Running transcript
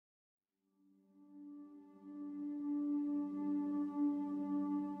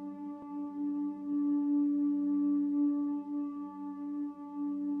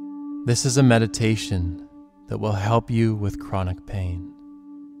This is a meditation that will help you with chronic pain.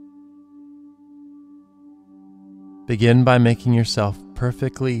 Begin by making yourself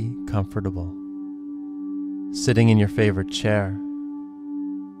perfectly comfortable, sitting in your favorite chair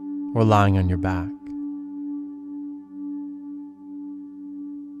or lying on your back.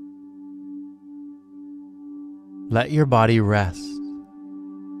 Let your body rest.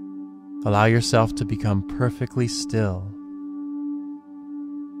 Allow yourself to become perfectly still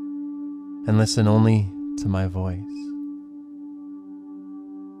and listen only to my voice.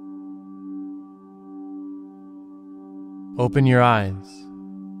 Open your eyes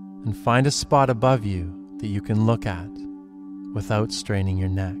and find a spot above you that you can look at without straining your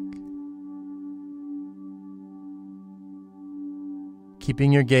neck.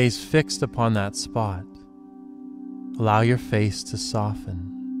 Keeping your gaze fixed upon that spot, allow your face to soften.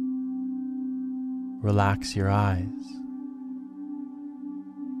 Relax your eyes.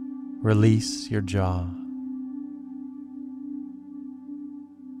 Release your jaw.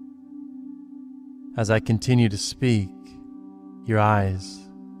 As I continue to speak, your eyes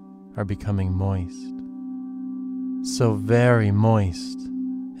are becoming moist, so very moist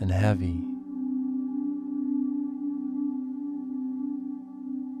and heavy.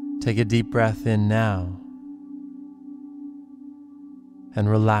 Take a deep breath in now and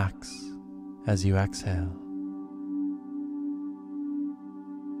relax as you exhale.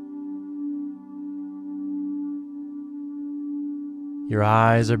 Your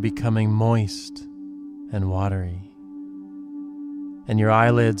eyes are becoming moist and watery, and your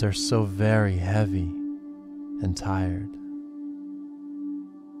eyelids are so very heavy and tired.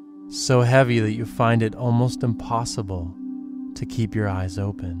 So heavy that you find it almost impossible to keep your eyes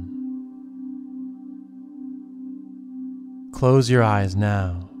open. Close your eyes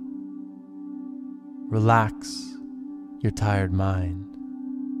now. Relax your tired mind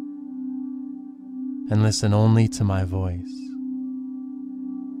and listen only to my voice.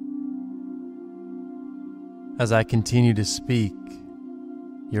 As I continue to speak,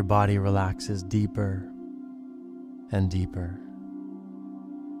 your body relaxes deeper and deeper.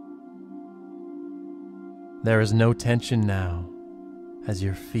 There is no tension now as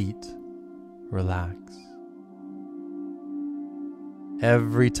your feet relax.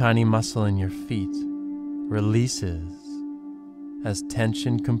 Every tiny muscle in your feet releases as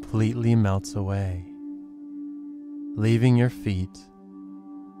tension completely melts away, leaving your feet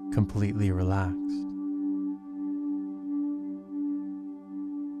completely relaxed.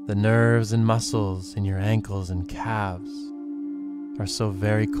 The nerves and muscles in your ankles and calves are so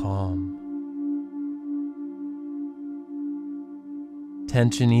very calm.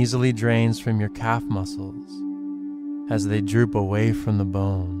 Tension easily drains from your calf muscles as they droop away from the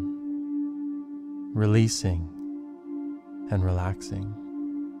bone, releasing and relaxing.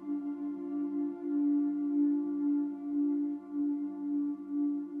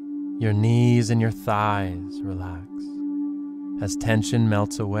 Your knees and your thighs relax as tension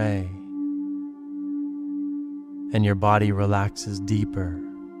melts away and your body relaxes deeper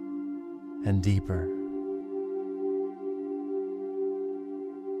and deeper.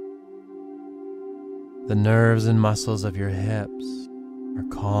 The nerves and muscles of your hips are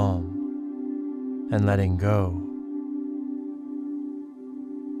calm and letting go.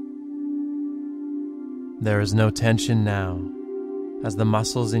 There is no tension now as the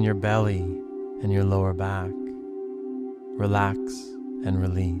muscles in your belly and your lower back relax and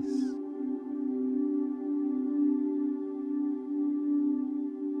release.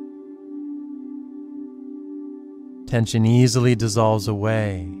 Tension easily dissolves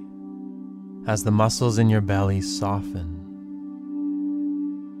away as the muscles in your belly soften.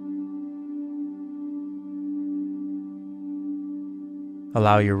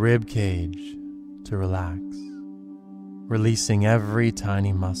 Allow your rib cage to relax, releasing every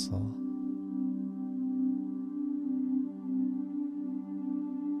tiny muscle.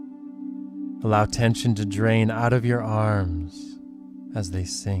 Allow tension to drain out of your arms as they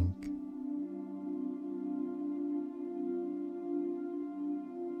sink.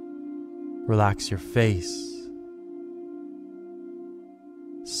 Relax your face.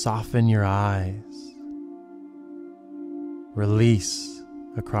 Soften your eyes. Release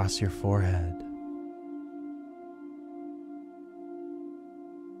across your forehead.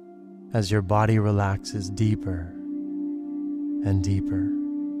 As your body relaxes deeper and deeper.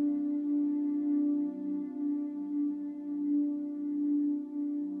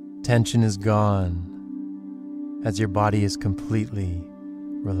 Tension is gone as your body is completely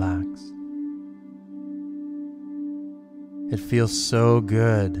relaxed. It feels so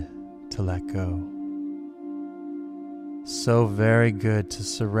good to let go. so very good to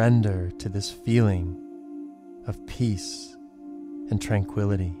surrender to this feeling of peace and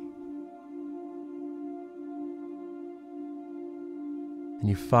tranquility. And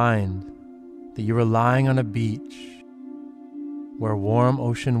you find that you are lying on a beach where warm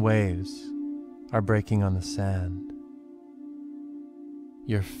ocean waves are breaking on the sand.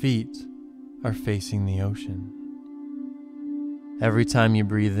 Your feet are facing the ocean. Every time you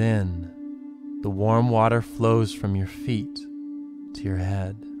breathe in, the warm water flows from your feet to your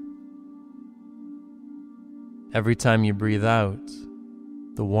head. Every time you breathe out,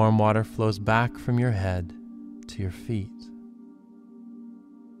 the warm water flows back from your head to your feet.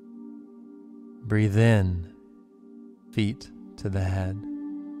 Breathe in, feet to the head.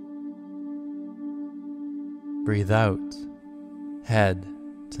 Breathe out, head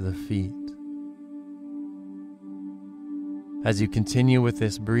to the feet. As you continue with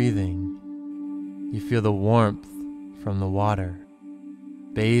this breathing, you feel the warmth from the water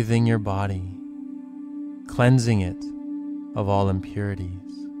bathing your body, cleansing it of all impurities.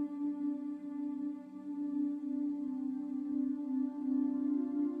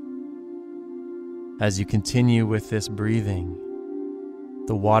 As you continue with this breathing,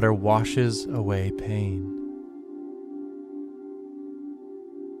 the water washes away pain.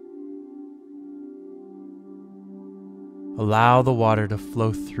 Allow the water to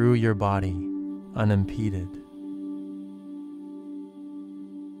flow through your body unimpeded.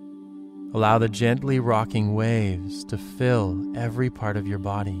 Allow the gently rocking waves to fill every part of your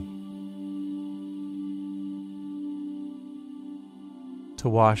body, to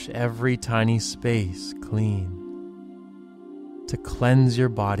wash every tiny space clean, to cleanse your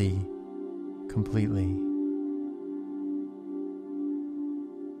body completely.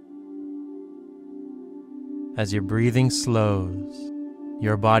 As your breathing slows,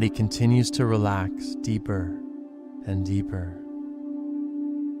 your body continues to relax deeper and deeper.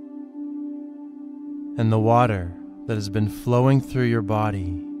 And the water that has been flowing through your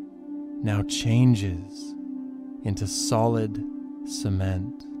body now changes into solid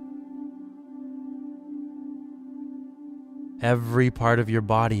cement. Every part of your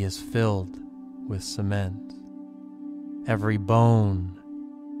body is filled with cement. Every bone,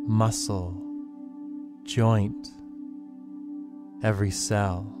 muscle, joint, every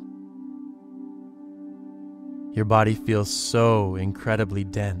cell. Your body feels so incredibly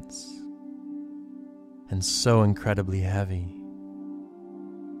dense and so incredibly heavy.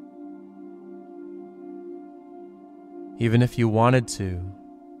 Even if you wanted to,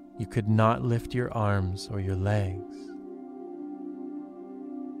 you could not lift your arms or your legs.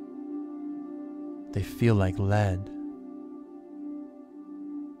 They feel like lead,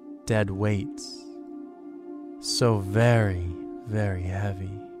 dead weights, so very, very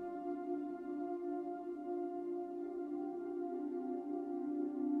heavy.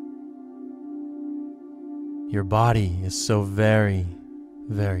 Your body is so very,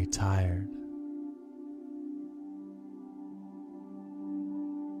 very tired.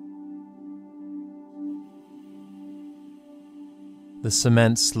 The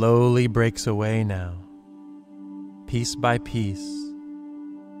cement slowly breaks away now, piece by piece,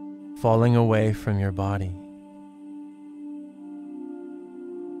 falling away from your body.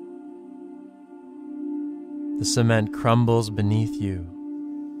 The cement crumbles beneath you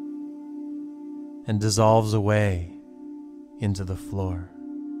and dissolves away into the floor.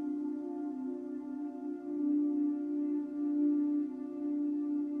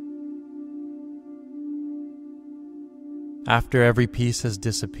 After every piece has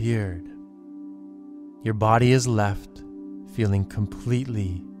disappeared, your body is left feeling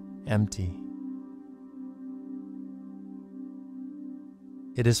completely empty.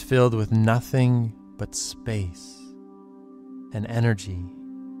 It is filled with nothing but space and energy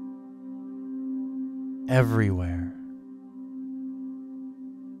everywhere.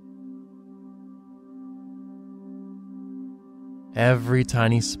 Every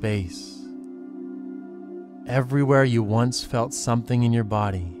tiny space, everywhere you once felt something in your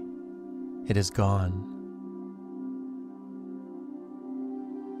body, it is gone.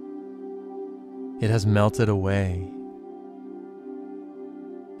 It has melted away,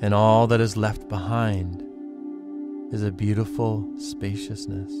 and all that is left behind is a beautiful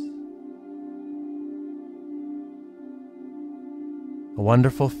spaciousness. A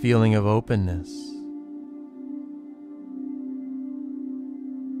wonderful feeling of openness.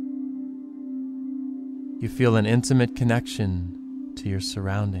 You feel an intimate connection to your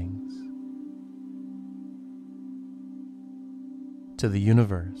surroundings, to the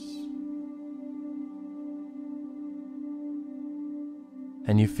universe,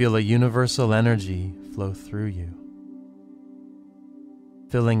 and you feel a universal energy flow through you.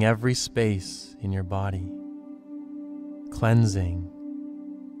 filling every space in your body, cleansing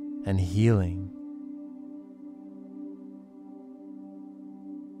and healing.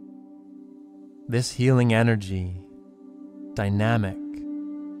 This healing energy, dynamic,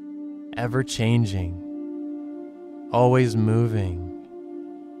 ever-changing, always moving,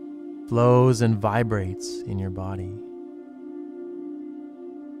 flows and vibrates in your body.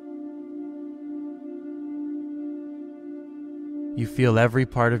 You feel every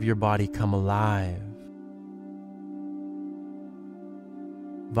part of your body come alive,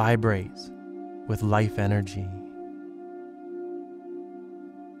 vibrate with life energy.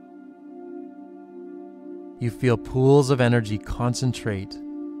 You feel pools of energy concentrate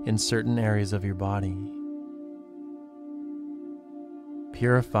in certain areas of your body,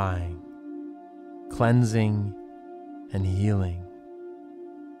 purifying, cleansing, and healing.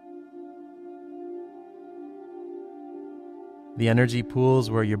 The energy pools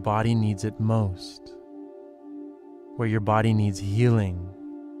where your body needs it most, where your body needs healing,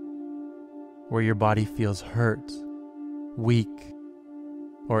 where your body feels hurt, weak,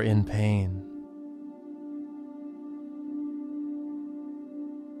 or in pain.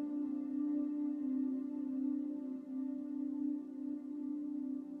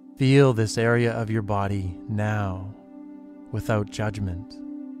 Feel this area of your body now without judgment.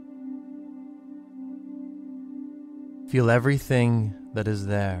 Feel everything that is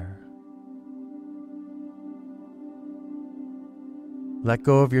there. Let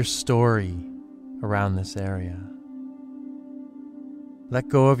go of your story around this area. Let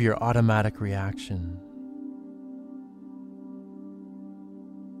go of your automatic reaction.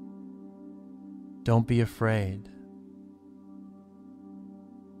 Don't be afraid.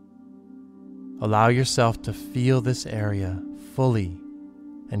 Allow yourself to feel this area fully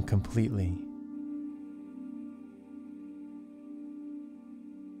and completely.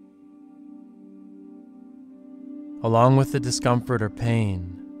 Along with the discomfort or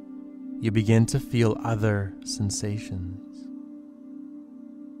pain, you begin to feel other sensations.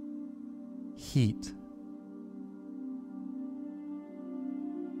 Heat.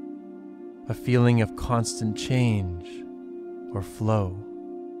 A feeling of constant change or flow.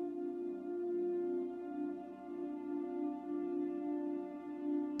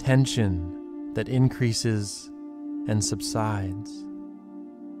 Tension that increases and subsides.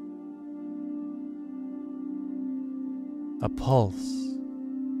 A pulse.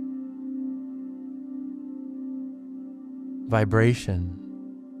 Vibration.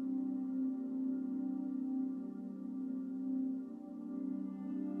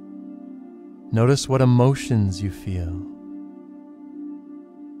 Notice what emotions you feel.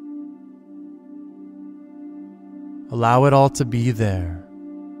 Allow it all to be there.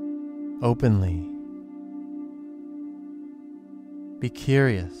 Openly. Be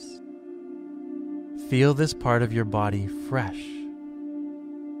curious. Feel this part of your body fresh,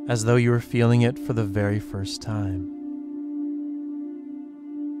 as though you were feeling it for the very first time.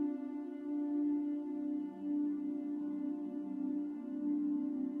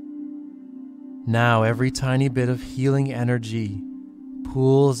 Now every tiny bit of healing energy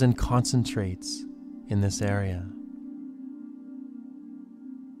pools and concentrates in this area.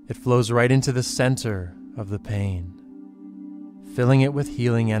 It flows right into the center of the pain, filling it with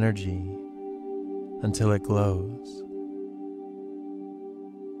healing energy until it glows.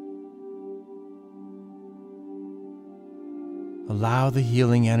 Allow the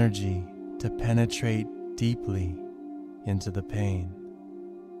healing energy to penetrate deeply into the pain,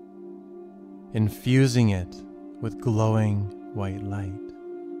 infusing it with glowing white light.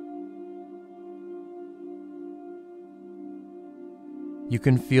 You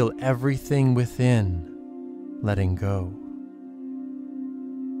can feel everything within letting go.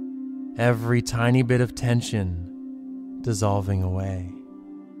 Every tiny bit of tension dissolving away.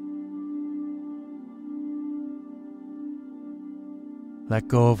 Let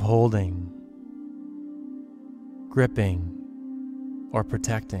go of holding, gripping, or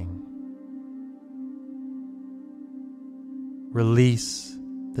protecting. Release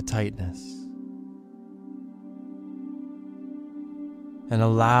the tightness. And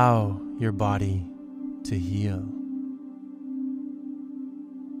allow your body to heal.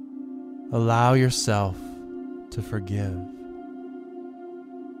 Allow yourself to forgive.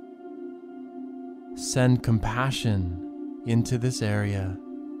 Send compassion into this area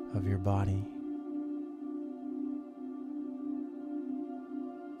of your body.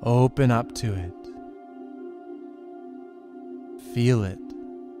 Open up to it. Feel it.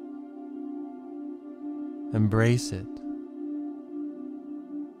 Embrace it.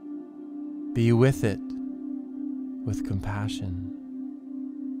 Be with it with compassion.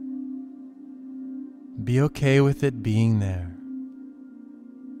 Be okay with it being there.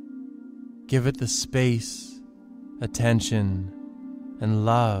 Give it the space, attention, and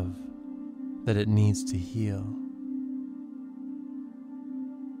love that it needs to heal.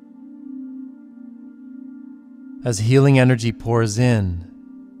 As healing energy pours in,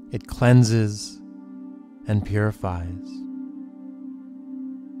 it cleanses and purifies.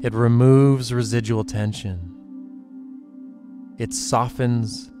 It removes residual tension. It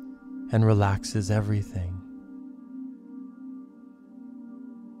softens and relaxes everything.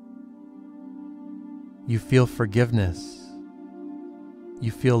 You feel forgiveness.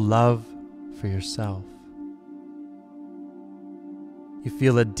 You feel love for yourself. You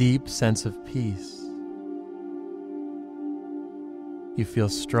feel a deep sense of peace. You feel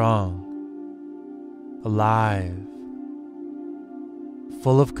strong, alive,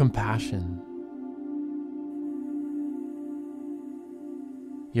 full of compassion.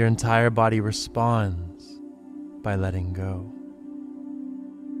 Your entire body responds by letting go.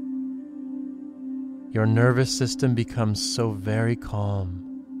 Your nervous system becomes so very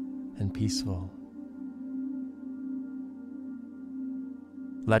calm and peaceful.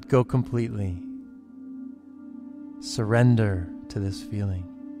 Let go completely. Surrender to this feeling.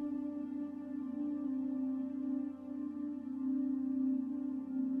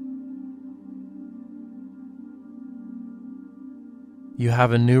 You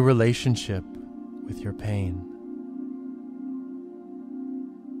have a new relationship with your pain.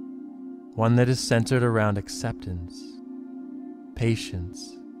 One that is centered around acceptance,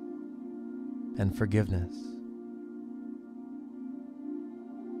 patience, and forgiveness.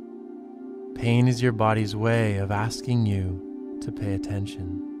 Pain is your body's way of asking you to pay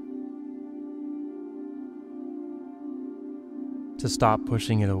attention, to stop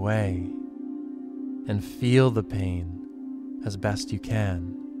pushing it away and feel the pain as best you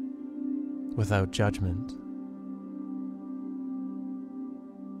can, without judgment,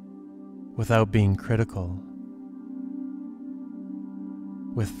 without being critical,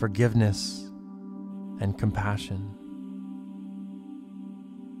 with forgiveness and compassion.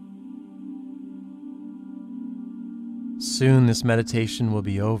 Soon this meditation will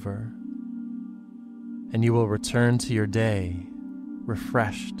be over, and you will return to your day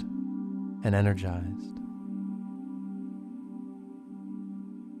refreshed and energized.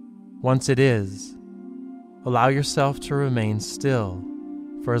 Once it is, allow yourself to remain still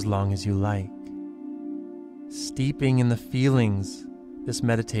for as long as you like, steeping in the feelings this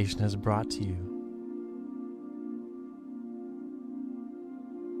meditation has brought to you.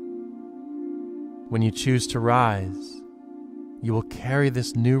 When you choose to rise, you will carry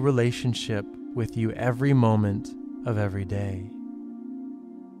this new relationship with you every moment of every day.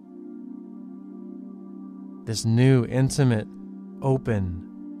 This new, intimate,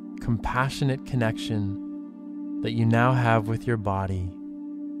 open, compassionate connection that you now have with your body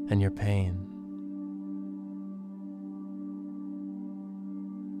and your pain.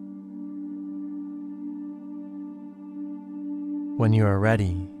 When you are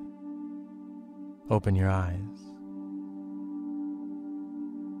ready, open your eyes.